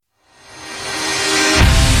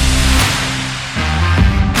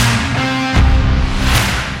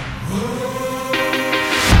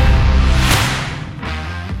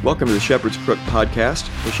Welcome to the Shepherd's Crook podcast.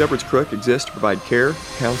 The Shepherd's Crook exists to provide care,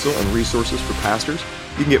 counsel, and resources for pastors.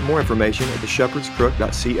 You can get more information at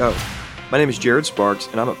theshepherdscrook.co. My name is Jared Sparks,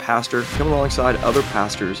 and I'm a pastor coming alongside other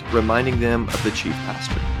pastors, reminding them of the chief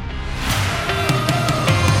pastor.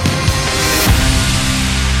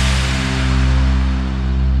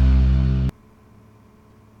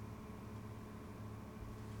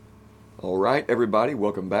 All right, everybody,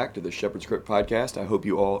 welcome back to the Shepherd's Crook podcast. I hope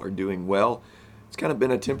you all are doing well. It's kind of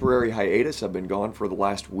been a temporary hiatus. I've been gone for the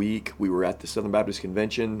last week. We were at the Southern Baptist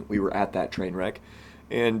Convention. We were at that train wreck,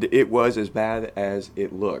 and it was as bad as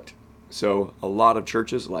it looked. So a lot of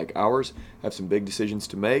churches like ours have some big decisions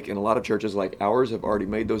to make, and a lot of churches like ours have already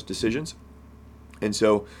made those decisions. And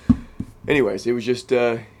so, anyways, it was just,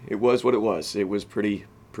 it was what it was. It was pretty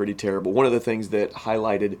terrible. One of the things that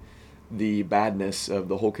highlighted the badness of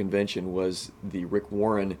the whole convention was the Rick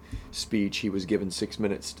Warren speech. He was given 6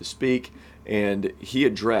 minutes to speak, and he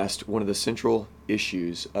addressed one of the central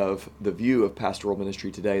issues of the view of pastoral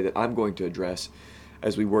ministry today that I'm going to address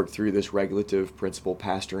as we work through this regulative principle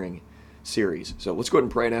pastoring series. So let's go ahead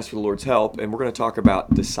and pray and ask for the Lord's help, and we're going to talk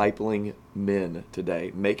about discipling men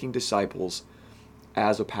today, making disciples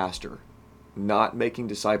as a pastor, not making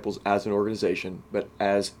disciples as an organization, but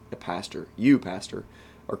as a pastor. You, pastor,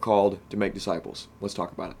 are called to make disciples. Let's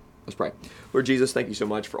talk about it. Let's pray. Lord Jesus, thank you so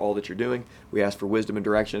much for all that you're doing. We ask for wisdom and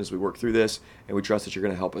direction as we work through this, and we trust that you're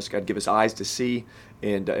going to help us. God, give us eyes to see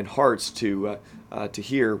and hearts to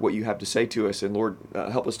hear what you have to say to us. And Lord,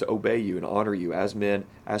 help us to obey you and honor you as men,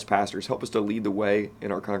 as pastors. Help us to lead the way in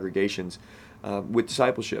our congregations with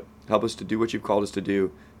discipleship. Help us to do what you've called us to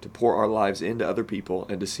do, to pour our lives into other people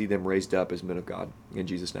and to see them raised up as men of God. In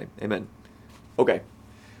Jesus' name, amen. Okay.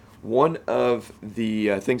 One of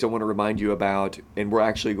the things I want to remind you about, and we're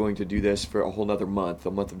actually going to do this for a whole nother month,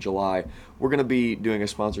 the month of July, we're going to be doing a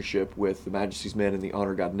sponsorship with the Majesty's Men and the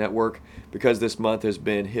Honor God Network. Because this month has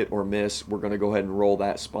been hit or miss, we're going to go ahead and roll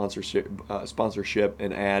that sponsorship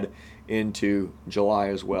and add into July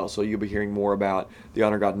as well. So you'll be hearing more about the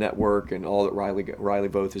Honor God Network and all that Riley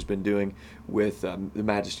Voth has been doing with the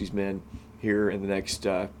Majesty's Men here in the next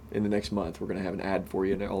month. We're going to have an ad for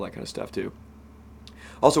you and all that kind of stuff too.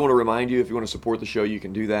 Also want to remind you, if you want to support the show, you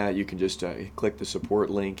can do that. You can just click the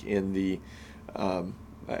support link in the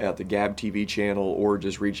at the Gab TV channel, or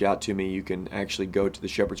just reach out to me. You can actually go to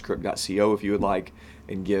theshepherdscrook.co if you would like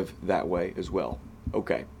and give that way as well.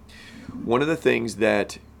 Okay. One of the things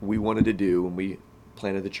that we wanted to do when we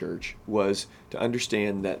planted the church was to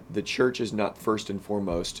understand that the church is not first and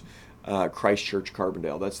foremost Christ Church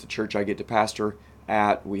Carbondale. That's the church I get to pastor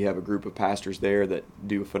at. We have a group of pastors there that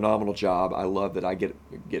do a phenomenal job. I love that I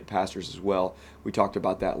get pastors as well. We talked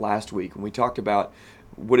about that last week, and we talked about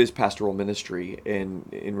what is pastoral ministry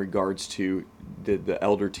in regards to the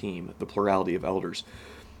elder team, the plurality of elders.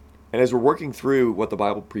 And as we're working through what the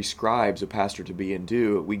Bible prescribes a pastor to be and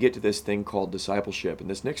do, we get to this thing called discipleship. And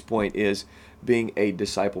this next point is being a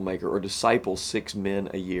disciple maker, or disciple 6 men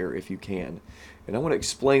a year if you can. And I want to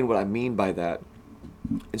explain what I mean by that.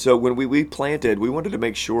 And so when we planted, we wanted to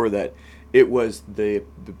make sure that it was the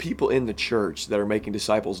people in the church that are making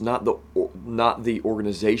disciples, not the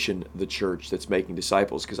organization, the church, that's making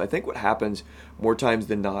disciples. Because I think what happens more times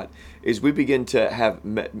than not is we begin to have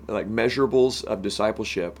measurables of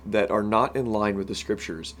discipleship that are not in line with the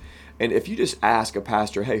scriptures. And if you just ask a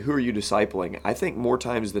pastor, hey, who are you discipling? I think more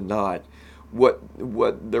times than not, what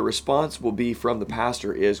the response will be from the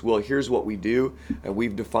pastor is, well, here's what we do, and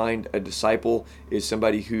we've defined a disciple is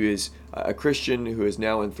somebody who is a Christian who is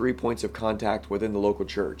now in 3 points of contact within the local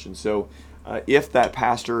church. And so if that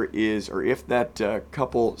pastor is, or if that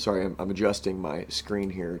couple, sorry, I'm adjusting my screen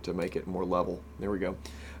here to make it more level. There we go.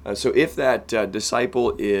 So if that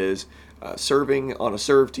disciple is serving on a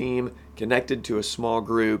serve team, connected to a small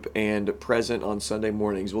group, and present on Sunday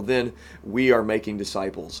mornings, well, then we are making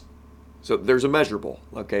disciples. So there's a measurable,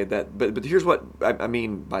 okay, but here's what I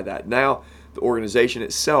mean by that. Now the organization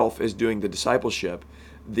itself is doing the discipleship.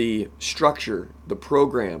 The structure, the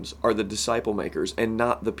programs are the disciple makers and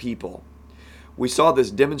not the people. We saw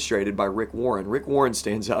this demonstrated by Rick Warren. Rick Warren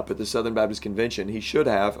stands up at the Southern Baptist Convention. He should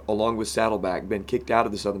have, along with Saddleback, been kicked out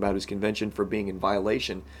of the Southern Baptist Convention for being in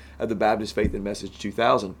violation of the Baptist Faith and Message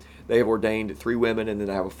 2000. They have ordained 3 women, and then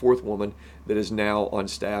I have a 4th woman that is now on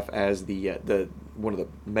staff as the one of the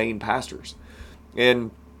main pastors.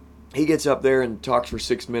 And he gets up there and talks for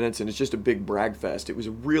 6 minutes, and it's just a big brag fest. It was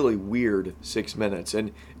a really weird 6 minutes,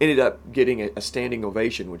 and ended up getting a standing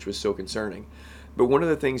ovation, which was so concerning. But one of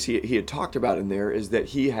the things he had talked about in there is that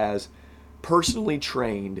he has personally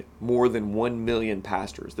trained more than 1 million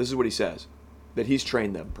pastors. This is what he says, that he's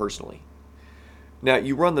trained them personally. Now,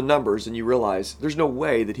 you run the numbers and you realize there's no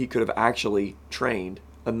way that he could have actually trained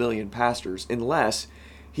 1 million pastors unless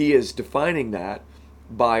he is defining that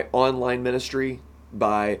by online ministry,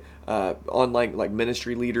 by online like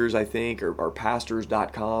ministry leaders, I think, or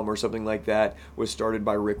pastors.com or something like that, was started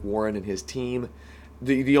by Rick Warren and his team.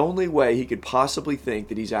 The only way he could possibly think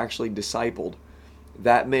that he's actually discipled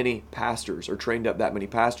that many pastors or trained up that many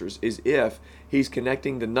pastors is if he's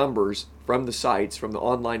connecting the numbers from the sites, from the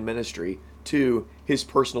online ministry, to his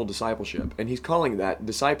personal discipleship. And he's calling that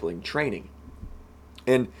discipling, training.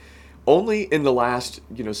 And only in the last,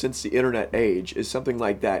 since the internet age is something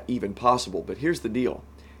like that even possible. But here's the deal.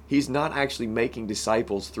 He's not actually making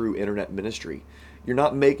disciples through internet ministry. You're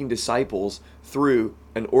not making disciples through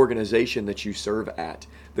an organization that you serve at.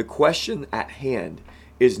 The question at hand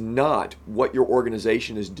is not what your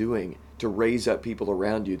organization is doing to raise up people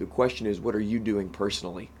around you. The question is, what are you doing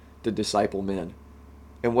personally to disciple men?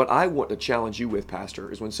 And what I want to challenge you with,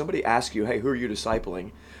 Pastor, is when somebody asks you, hey, who are you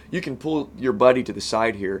discipling? You can pull your buddy to the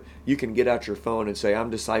side here. You can get out your phone and say,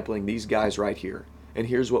 I'm discipling these guys right here. And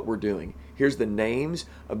here's what we're doing. Here's the names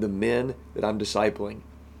of the men that I'm discipling.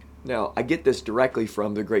 Now, I get this directly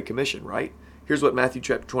from the Great Commission, right? Here's what Matthew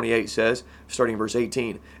chapter 28 says, starting in verse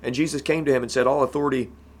 18. And Jesus came to him and said, all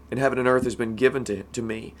authority in heaven and earth has been given to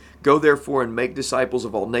me. Go therefore and make disciples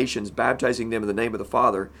of all nations, baptizing them in the name of the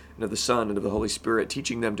Father and of the Son and of the Holy Spirit,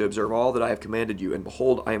 teaching them to observe all that I have commanded you. And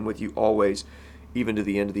behold, I am with you always, even to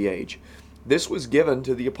the end of the age. This was given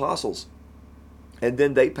to the apostles. And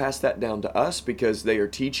then they pass that down to us because they are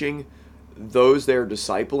teaching those they're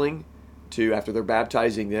discipling to, after they're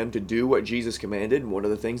baptizing them, to do what Jesus commanded. And one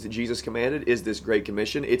of the things that Jesus commanded is this Great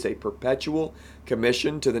Commission. It's a perpetual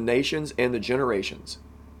commission to the nations and the generations.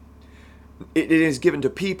 It is given to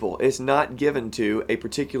people. It's not given to a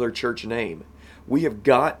particular church name. We have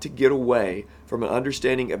got to get away from an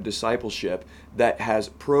understanding of discipleship that has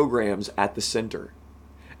programs at the center.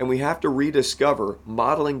 And we have to rediscover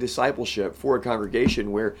modeling discipleship for a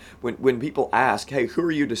congregation where when people ask, hey, who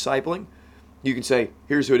are you discipling? You can say,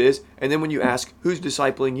 here's who it is. And then when you ask, who's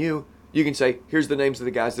discipling you? You can say, here's the names of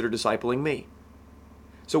the guys that are discipling me.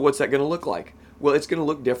 So what's that going to look like? Well, it's going to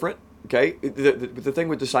look different. Okay, the thing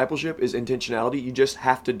with discipleship is intentionality. You just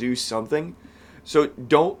have to do something. So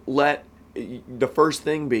don't let the first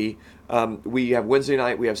thing be, we have Wednesday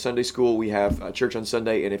night, we have Sunday school, we have church on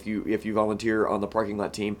Sunday, and if you volunteer on the parking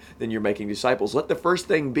lot team, then you're making disciples. Let the first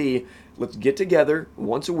thing be, let's get together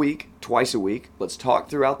once a week, twice a week. Let's talk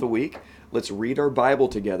throughout the week. Let's read our Bible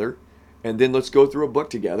together, and then let's go through a book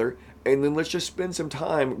together, and then let's just spend some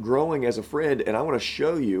time growing as a friend, and I want to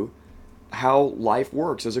show you how life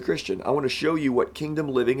works as a Christian. I want to show you what kingdom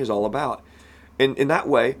living is all about. And in that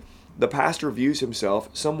way, the pastor views himself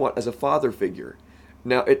somewhat as a father figure.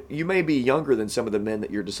 Now, you may be younger than some of the men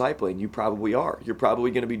that you're discipling. You probably are. You're probably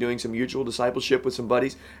going to be doing some mutual discipleship with some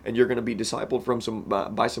buddies, and you're going to be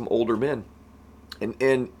discipled by some older men,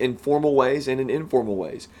 in formal ways and in informal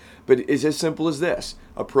ways. But it's as simple as this.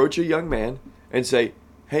 Approach a young man and say,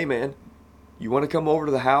 hey man, you want to come over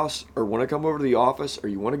to the house, or want to come over to the office, or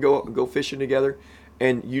you want to go fishing together,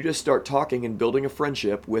 and you just start talking and building a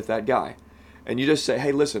friendship with that guy. And you just say,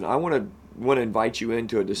 hey, listen, I want to invite you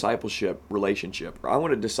into a discipleship relationship. Or I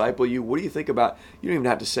want to disciple you. What do you think about, you don't even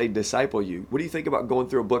have to say disciple you. What do you think about going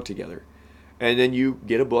through a book together? And then you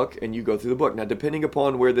get a book and you go through the book. Now, depending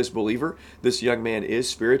upon where this young man is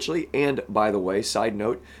spiritually, and by the way, side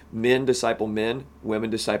note, men disciple men,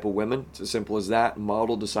 women disciple women. It's as simple as that.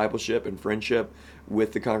 Model discipleship and friendship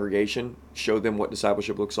with the congregation. Show them what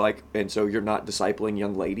discipleship looks like. And so you're not discipling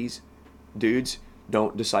young ladies. Dudes,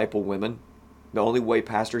 don't disciple women. The only way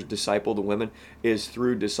pastors disciple the women is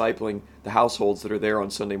through discipling the households that are there on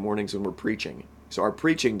Sunday mornings when we're preaching. So our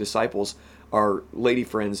preaching disciples are lady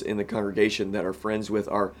friends in the congregation that are friends with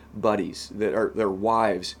our buddies, that are their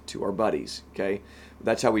wives to our buddies, okay?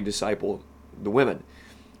 That's how we disciple the women.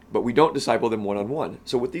 But we don't disciple them one-on-one.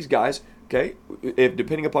 So with these guys, okay, if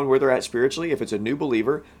depending upon where they're at spiritually, if it's a new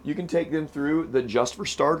believer, you can take them through the Just for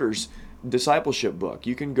Starters discipleship book.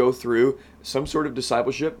 You can go through some sort of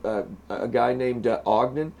discipleship. A guy named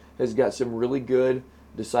Ogden has got some really good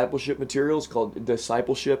discipleship materials called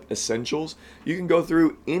Discipleship Essentials. You can go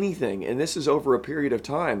through anything, and this is over a period of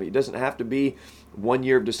time. It doesn't have to be 1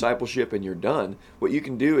 year of discipleship and you're done. What you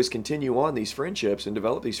can do is continue on these friendships and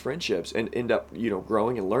develop these friendships and end up,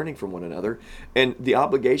 growing and learning from one another. And the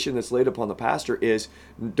obligation that's laid upon the pastor is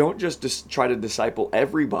don't just try to disciple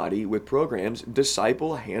everybody with programs.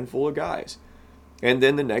 Disciple a handful of guys. And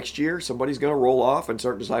then the next year, somebody's going to roll off and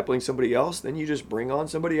start discipling somebody else. Then you just bring on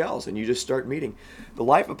somebody else and you just start meeting. The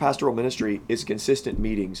life of pastoral ministry is consistent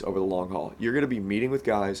meetings over the long haul. You're going to be meeting with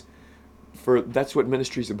guys for that's what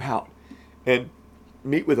ministry's about. And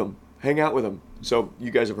meet with them, hang out with them. So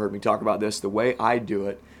you guys have heard me talk about this. The way I do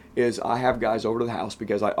it is I have guys over to the house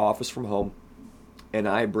because I office from home, and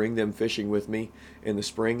I bring them fishing with me in the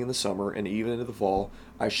spring and the summer and even into the fall.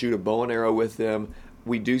 I shoot a bow and arrow with them.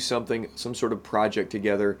 We do something, some sort of project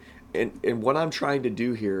together. And what I'm trying to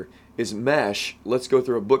do here is mesh, let's go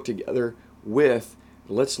through a book together with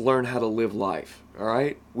let's learn how to live life. All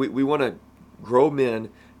right? We want to grow men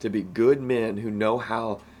to be good men who know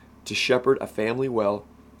how to shepherd a family well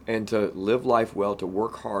and to live life well, to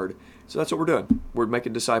work hard. So that's what we're doing. We're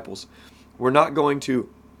making disciples. We're not going to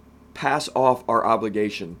pass off our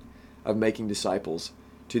obligation of making disciples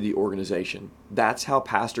to the organization. That's how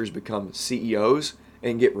pastors become CEOs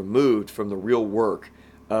and get removed from the real work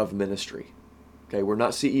of ministry. Okay, we're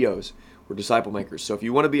not CEOs, we're disciple makers. So if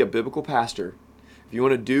you want to be a biblical pastor, if you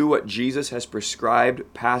want to do what Jesus has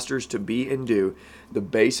prescribed pastors to be and do, the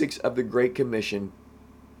basics of the Great Commission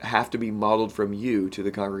have to be modeled from you to the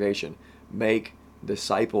congregation. Make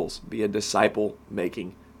disciples. Be a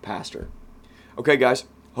disciple-making pastor. Okay, guys,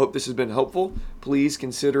 hope this has been helpful. Please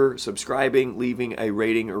consider subscribing, leaving a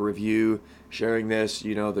rating or review, sharing this,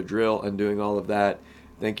 you know, the drill, and doing all of that.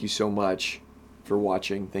 Thank you so much for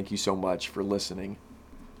watching. Thank you so much for listening.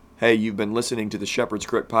 Hey, you've been listening to the Shepherd's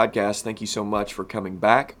Crook podcast. Thank you so much for coming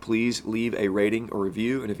back. Please leave a rating or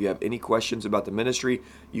review. And if you have any questions about the ministry,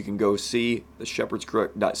 you can go see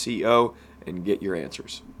theshepherdscrook.co and get your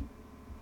answers.